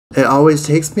It always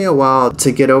takes me a while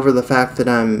to get over the fact that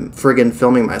I'm friggin'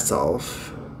 filming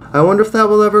myself. I wonder if that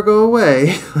will ever go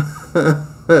away.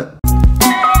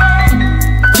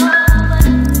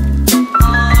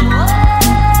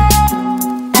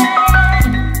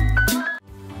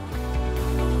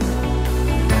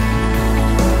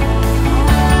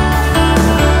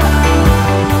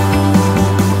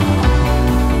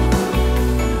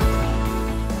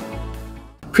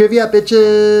 Privyet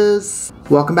bitches!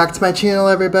 Welcome back to my channel,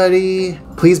 everybody.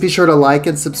 Please be sure to like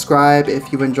and subscribe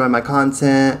if you enjoy my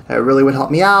content. It really would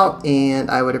help me out and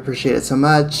I would appreciate it so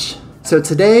much. So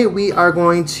today we are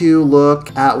going to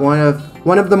look at one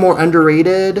of the more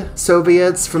underrated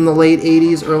Soviets from the late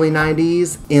 80s, early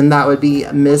 90s, and that would be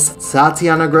Miss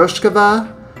Tatiana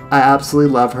Groshkova. I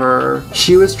absolutely love her.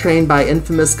 She was trained by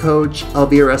infamous coach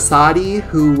Elvira Sadi,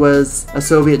 who was a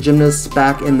Soviet gymnast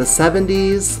back in the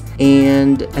 70s,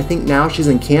 and I think now she's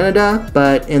in Canada,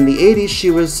 but in the 80s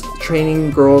she was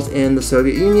training girls in the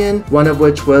Soviet Union, one of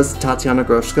which was Tatiana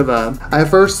Groshkova. I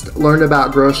first learned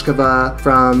about Groshkova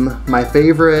from my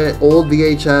favorite old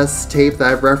VHS tape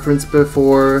that I've referenced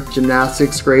before,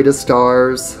 Gymnastics Greatest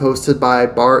Stars, hosted by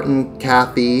Bart and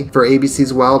Kathy for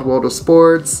ABC's Wild World of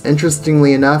Sports.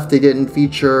 Interestingly enough, they didn't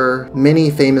feature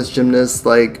many famous gymnasts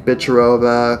like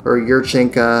Bicharova or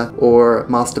Yurchenko or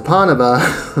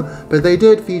Mastepanova, but they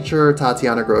did feature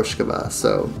Tatiana Groshkova,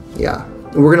 so yeah.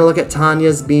 We're gonna look at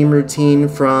Tanya's beam routine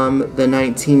from the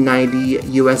 1990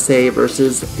 USA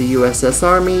versus the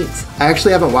USSR meet. I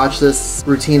actually haven't watched this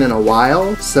routine in a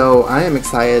while, so I am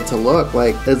excited to look.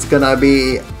 Like, it's gonna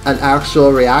be an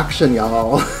actual reaction,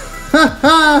 y'all.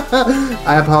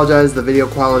 I apologize, the video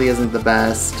quality isn't the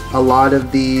best. A lot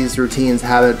of these routines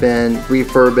haven't been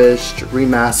refurbished,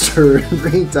 remastered,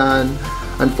 redone.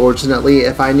 Unfortunately,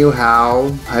 if I knew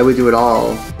how, I would do it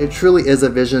all. It truly is a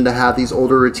vision to have these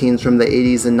older routines from the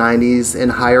 80s and 90s in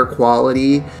higher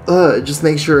quality. It just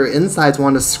makes your insides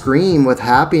want to scream with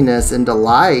happiness and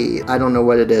delight. I don't know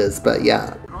what it is, but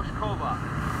yeah. Groshkova.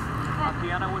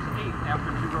 Tatiana was 8th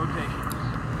after 2 rotations.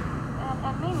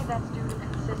 And maybe that's due to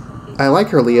consistency. I like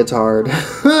her leotard.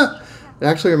 It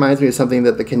actually reminds me of something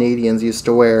that the Canadians used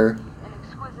to wear.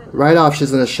 Right off,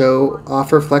 she's going to show off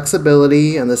her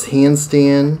flexibility and this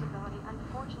handstand.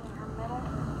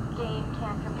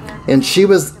 And she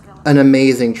was an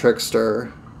amazing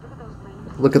trickster.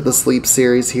 Look at the sleep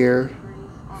series here.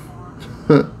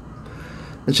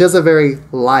 And she has a very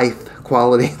lithe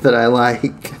quality that I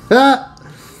like.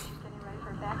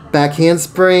 Back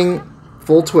handspring,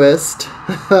 full twist.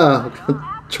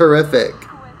 Terrific.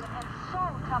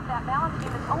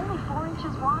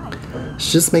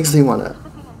 She just makes me want to,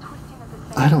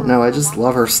 I don't know, I just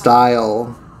love her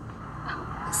style.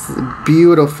 It's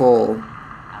beautiful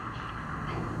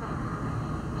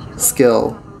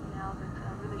skill.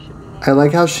 I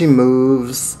like how she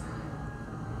moves.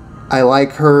 I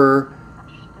like her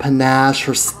panache,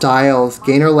 her style.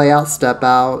 Gainer layout, step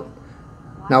out.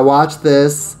 Now watch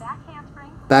this.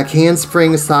 Back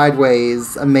handspring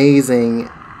sideways. Amazing.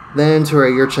 Then into a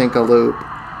Yurchenko loop.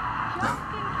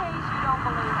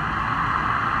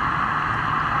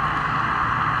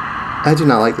 I do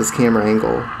not like this camera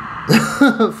angle.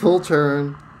 Full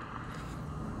turn.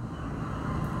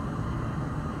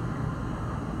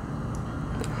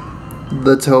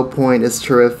 The toe point is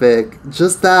terrific.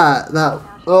 Just that,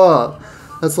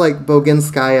 that's like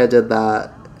Boginskaya did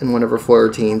that in one of her floor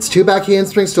routines. 2 back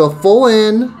handsprings to a full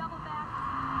in.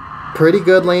 Pretty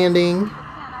good landing.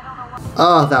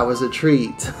 Oh, that was a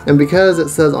treat. And because it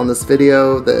says on this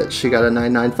video that she got a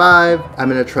 995, I'm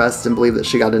gonna trust and believe that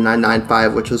she got a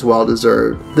 995, which was well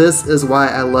deserved. This is why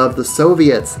I love the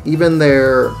Soviets. Even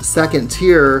their second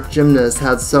tier gymnasts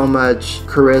had so much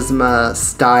charisma,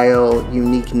 style,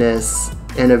 uniqueness,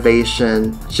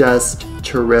 innovation, just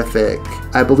terrific.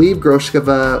 I believe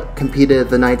Groshkova competed at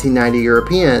the 1990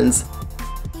 Europeans,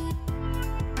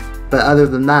 but other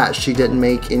than that, she didn't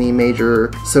make any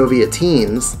major Soviet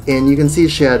teams. And you can see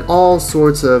she had all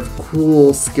sorts of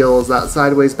cool skills. That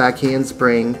sideways back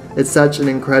handspring, it's such an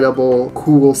incredible,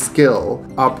 cool skill.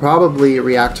 I'll probably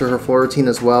react to her floor routine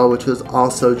as well, which was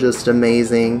also just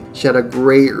amazing. She had a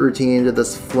great routine to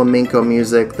this flamenco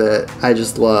music that I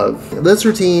just love. This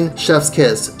routine, chef's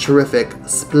kiss, terrific,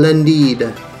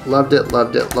 splendid. Loved it,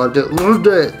 loved it, loved it, loved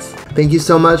it. Thank you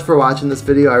so much for watching this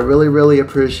video. I really, really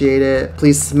appreciate it.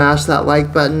 Please smash that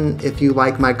like button if you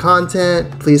like my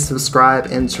content. Please subscribe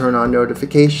and turn on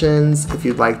notifications if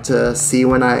you'd like to see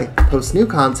when I post new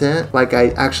content, like I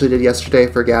actually did yesterday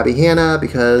for Gabby Hanna,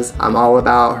 because I'm all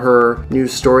about her new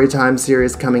Storytime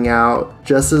series coming out.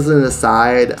 Just as an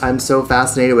aside, I'm so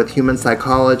fascinated with human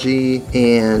psychology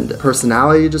and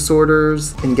personality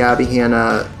disorders, and Gabby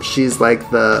Hanna, she's like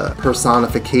the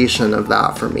personification of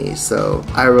that for me, so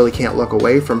I really can't look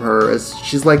away from her, as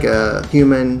she's like a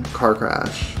human car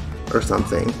crash or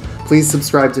something. Please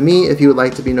subscribe to me if you would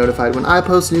like to be notified when I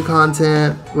post new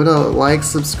content. What else? Like,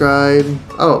 subscribe.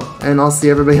 Oh, and I'll see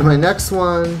everybody in my next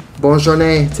one. Bonne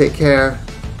journée. Take care.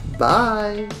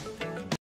 Bye.